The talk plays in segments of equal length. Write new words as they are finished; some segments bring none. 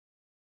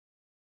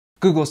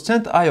Google's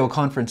 10th I/O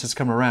conference has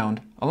come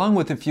around, along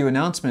with a few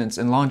announcements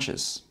and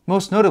launches.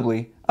 Most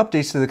notably,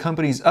 updates to the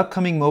company's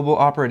upcoming mobile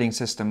operating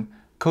system,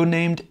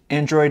 codenamed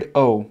Android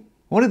O.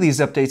 One of these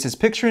updates is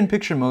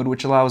picture-in-picture mode,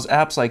 which allows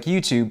apps like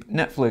YouTube,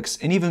 Netflix,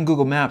 and even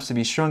Google Maps to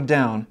be shrunk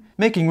down,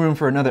 making room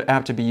for another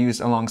app to be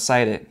used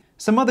alongside it.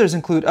 Some others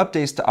include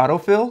updates to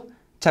autofill,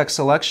 text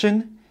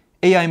selection,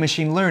 AI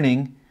machine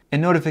learning,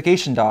 and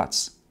notification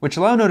dots, which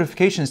allow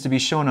notifications to be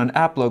shown on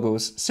app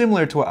logos,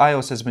 similar to what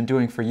iOS has been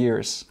doing for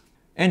years.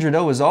 Android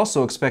O is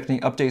also expecting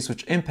updates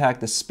which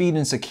impact the speed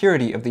and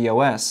security of the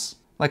OS,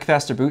 like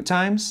faster boot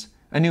times,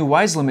 a new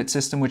wise limit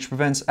system which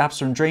prevents apps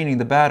from draining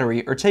the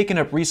battery or taking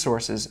up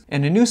resources,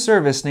 and a new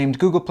service named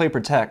Google Play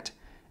Protect,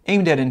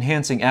 aimed at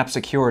enhancing app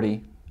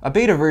security. A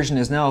beta version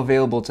is now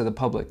available to the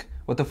public,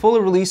 with the full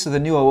release of the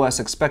new OS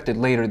expected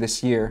later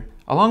this year.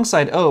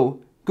 Alongside O,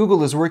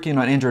 Google is working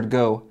on Android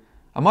Go,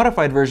 a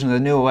modified version of the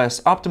new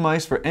OS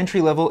optimized for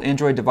entry-level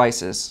Android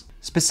devices.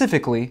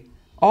 Specifically,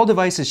 all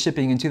devices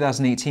shipping in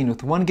 2018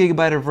 with 1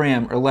 GB of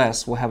RAM or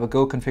less will have a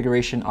Go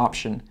configuration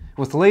option,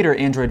 with later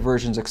Android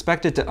versions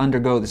expected to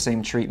undergo the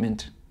same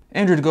treatment.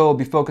 Android Go will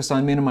be focused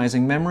on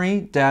minimizing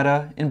memory,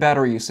 data, and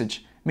battery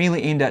usage,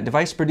 mainly aimed at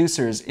device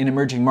producers in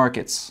emerging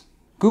markets.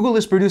 Google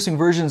is producing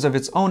versions of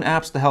its own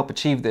apps to help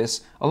achieve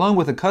this, along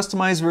with a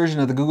customized version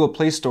of the Google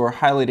Play Store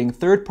highlighting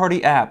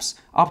third-party apps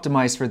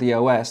optimized for the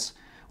OS,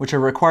 which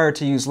are required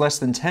to use less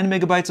than 10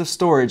 megabytes of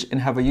storage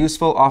and have a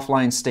useful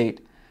offline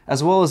state,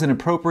 as well as an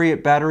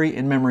appropriate battery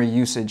and memory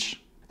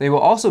usage. They will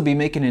also be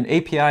making an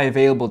API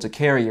available to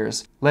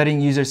carriers, letting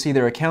users see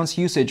their account's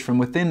usage from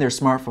within their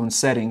smartphone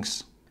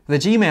settings. The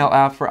Gmail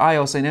app for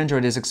iOS and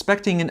Android is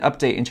expecting an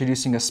update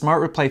introducing a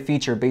smart reply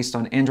feature based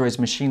on Android's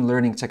machine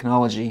learning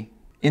technology.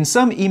 In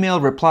some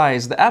email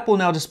replies, the app will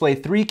now display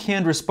 3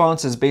 canned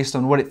responses based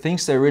on what it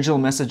thinks the original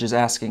message is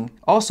asking,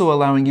 also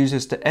allowing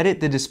users to edit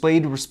the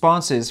displayed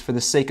responses for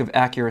the sake of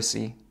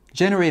accuracy.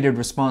 Generated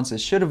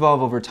responses should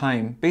evolve over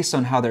time based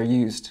on how they're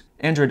used.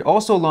 Android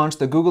also launched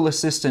the Google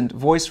Assistant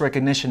voice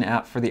recognition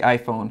app for the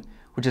iPhone,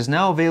 which is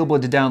now available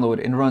to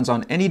download and runs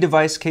on any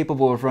device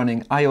capable of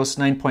running iOS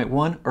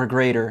 9.1 or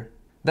greater.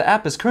 The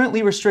app is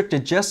currently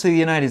restricted just to the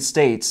United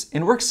States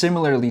and works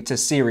similarly to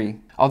Siri,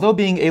 although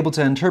being able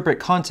to interpret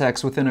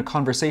context within a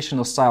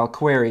conversational style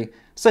query,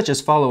 such as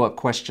follow-up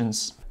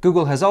questions.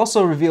 Google has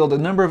also revealed a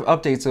number of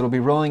updates that will be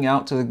rolling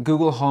out to the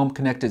Google Home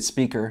connected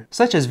speaker,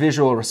 such as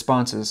visual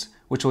responses,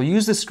 which will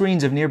use the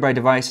screens of nearby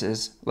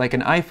devices, like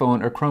an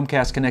iPhone or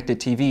Chromecast connected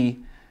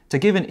TV, to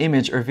give an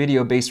image or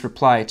video-based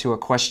reply to a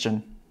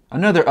question.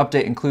 Another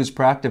update includes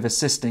proactive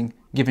assisting,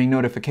 giving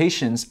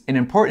notifications and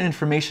important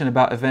information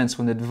about events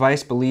when the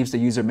device believes the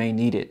user may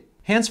need it.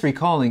 Hands-free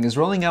calling is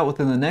rolling out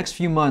within the next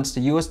few months to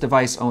US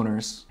device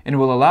owners, and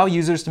will allow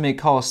users to make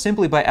calls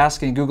simply by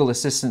asking Google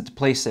Assistant to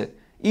place it,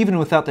 even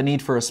without the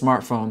need for a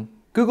smartphone.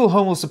 Google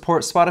Home will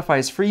support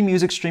Spotify's free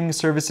music streaming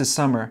service this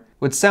summer,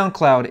 with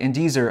SoundCloud and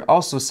Deezer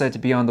also said to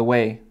be on the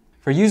way.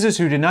 For users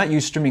who do not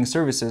use streaming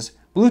services,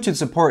 Bluetooth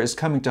support is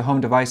coming to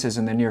home devices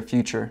in the near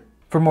future.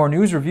 For more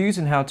news, reviews,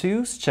 and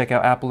how-tos, check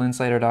out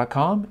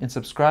AppleInsider.com and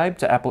subscribe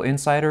to Apple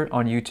Insider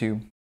on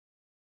YouTube.